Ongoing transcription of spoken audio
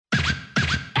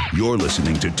You're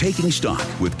listening to Taking Stock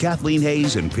with Kathleen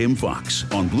Hayes and Pimm Fox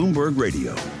on Bloomberg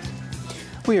Radio.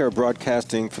 We are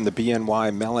broadcasting from the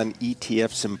BNY Mellon ETF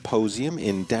Symposium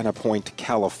in Dana Point,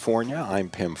 California.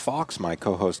 I'm Pimm Fox, my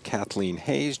co-host Kathleen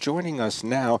Hayes. Joining us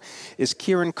now is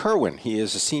Kirwan. He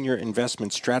is a senior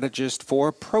investment strategist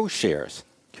for ProShares.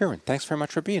 Kirwan, thanks very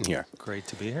much for being here. Great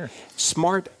to be here.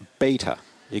 Smart Beta.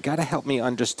 You got to help me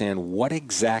understand what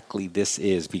exactly this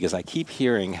is, because I keep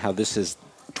hearing how this is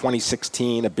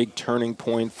 2016, a big turning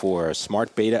point for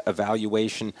Smart Beta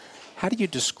evaluation. How do you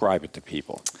describe it to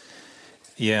people?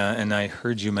 Yeah, and I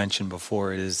heard you mention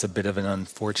before it is a bit of an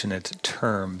unfortunate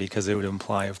term because it would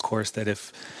imply, of course, that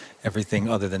if everything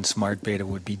other than Smart Beta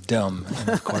would be dumb, and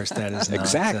of course that is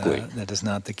not, that is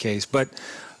not the case. But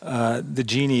the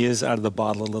genie is out of the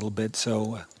bottle a little bit,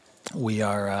 so we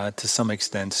are to some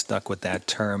extent stuck with that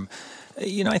term.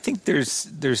 You know, I think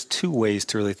there's two ways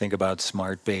to really think about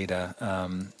Smart Beta,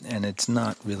 and it's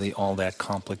not really all that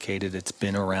complicated. It's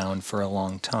been around for a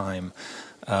long time.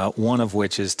 One of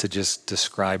which is to just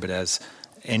describe it as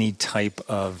any type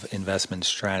of investment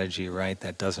strategy, right,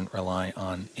 that doesn't rely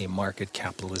on a market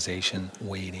capitalization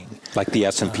weighting. Like the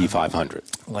S&P 500.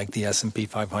 Like the S&P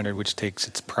 500, which takes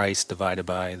its price divided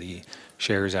by the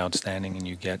shares outstanding, and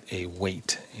you get a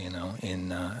weight,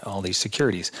 in all these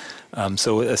securities.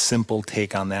 So a simple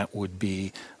take on that would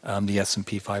be the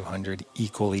S&P 500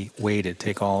 equally weighted.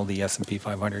 Take all the S&P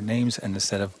 500 names, and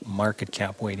instead of market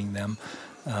cap weighting them,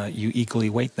 you equally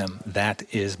weight them. That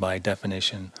is, by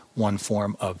definition, one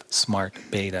form of Smart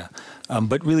Beta.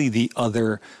 But really the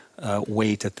other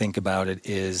way to think about it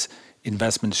is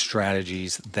investment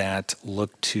strategies that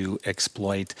look to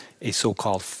exploit a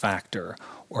so-called factor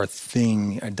or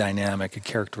thing, a dynamic, a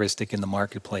characteristic in the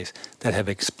marketplace that have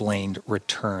explained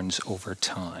returns over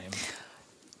time.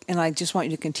 And I just want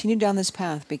you to continue down this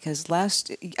path because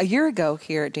a year ago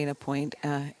here at Dana Point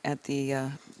at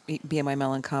the BNY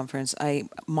Mellon conference, I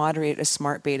moderated a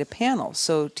Smart Beta panel.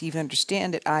 So to even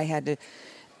understand it, I had to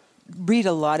read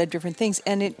a lot of different things.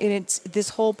 And it's this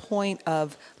whole point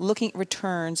of looking at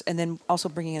returns and then also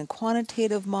bringing in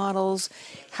quantitative models.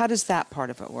 How does that part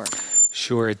of it work?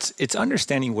 Sure. It's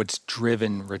understanding what's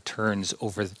driven returns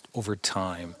over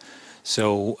time.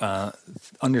 So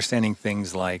understanding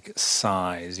things like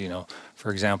size,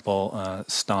 for example,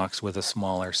 stocks with a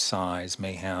smaller size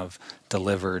may have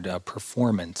delivered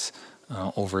performance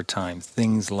over time.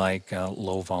 Things like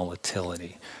low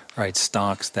volatility, right?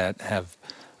 Stocks that have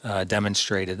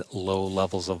demonstrated low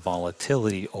levels of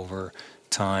volatility over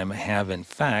time have in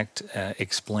fact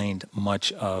explained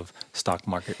much of stock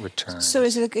market returns. So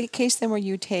is it a case then where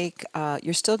you take,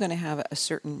 you're still going to have a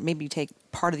certain, maybe you take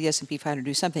part of the S&P 500 to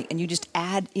do something and you just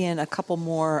add in a couple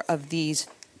more of these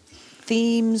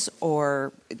themes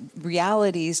or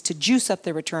realities to juice up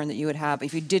the return that you would have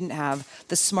if you didn't have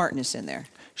the smartness in there?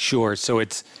 Sure. So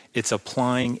it's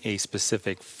applying a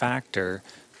specific factor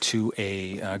to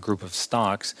a group of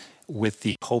stocks with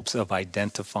the hopes of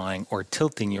identifying or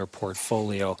tilting your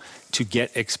portfolio to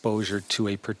get exposure to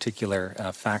a particular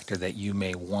factor that you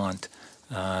may want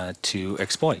to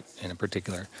exploit in a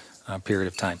particular period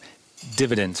of time.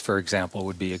 Dividends, for example,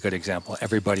 would be a good example.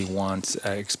 Everybody wants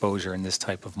exposure in this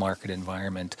type of market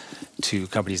environment to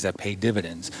companies that pay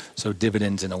dividends. So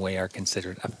dividends, in a way, are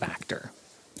considered a factor.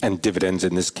 And dividends,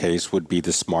 in this case, would be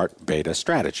the Smart Beta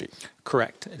strategy.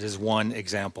 Correct. It is one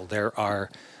example. There are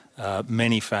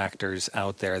many factors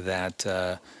out there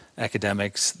that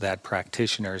academics, that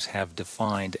practitioners have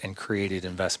defined and created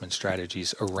investment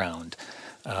strategies around.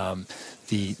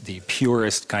 The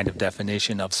purest kind of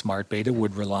definition of Smart Beta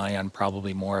would rely on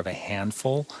probably more of a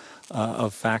handful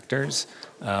of factors.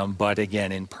 But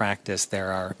again, in practice,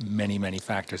 there are many, many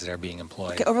factors that are being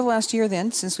employed. Okay, over the last year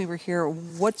then, since we were here,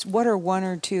 what are one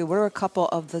or two, what are a couple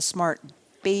of the Smart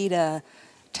Beta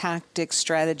tactics,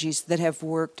 strategies that have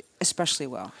worked especially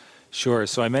well? Sure.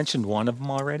 So I mentioned one of them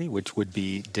already, which would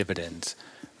be dividends,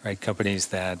 right? Companies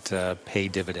that pay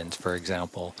dividends, for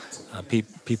example.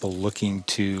 People looking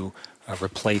to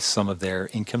replace some of their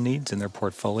income needs in their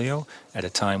portfolio at a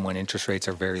time when interest rates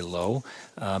are very low.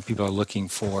 People are looking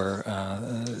for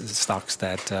stocks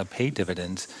that pay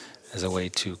dividends as a way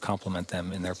to complement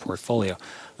them in their portfolio.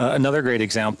 Another great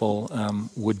example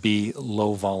would be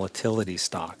low volatility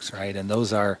stocks, right? And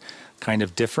those are kind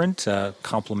of different,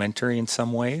 complementary in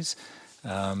some ways,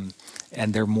 and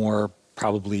they're more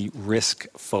probably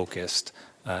risk-focused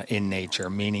in nature,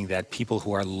 meaning that people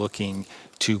who are looking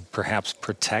to perhaps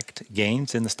protect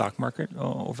gains in the stock market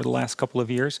over the last couple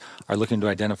of years are looking to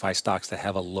identify stocks that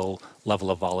have a low level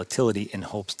of volatility in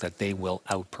hopes that they will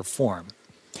outperform.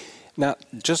 Now,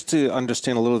 just to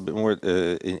understand a little bit more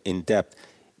in depth,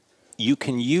 you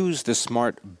can use the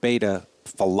smart beta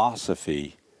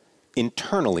philosophy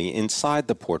internally inside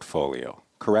the portfolio,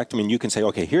 correct? I mean, you can say,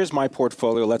 okay, here's my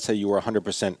portfolio. Let's say you were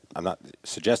 100%, I'm not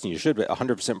suggesting you should, but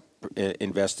 100%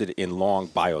 invested in long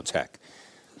biotech.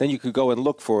 Then you could go and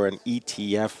look for an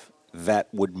ETF that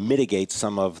would mitigate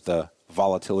some of the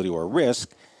volatility or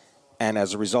risk. And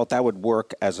as a result, that would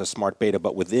work as a smart beta,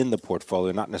 but within the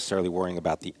portfolio, not necessarily worrying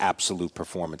about the absolute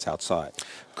performance outside.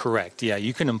 Correct. Yeah,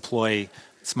 you can employ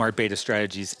smart beta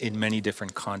strategies in many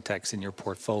different contexts in your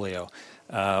portfolio.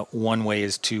 One way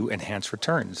is to enhance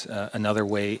returns. Another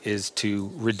way is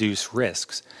to reduce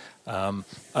risks.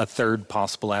 A third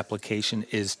possible application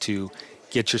is to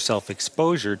get yourself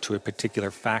exposure to a particular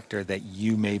factor that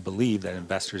you may believe, that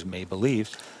investors may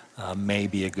believe, may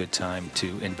be a good time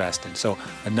to invest in. So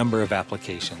a number of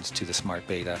applications to the smart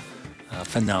beta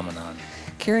phenomenon.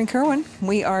 Kirwan,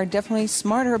 we are definitely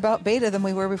smarter about beta than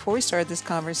we were before we started this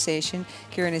conversation.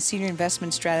 Kirwan is Senior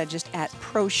Investment Strategist at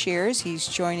ProShares. He's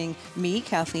joining me,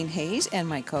 Kathleen Hayes, and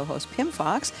my co-host, Pimm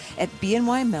Fox, at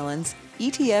BNY Mellon's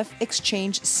ETF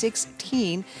Exchange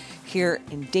 16 here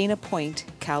in Dana Point,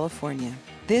 California.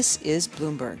 This is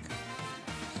Bloomberg.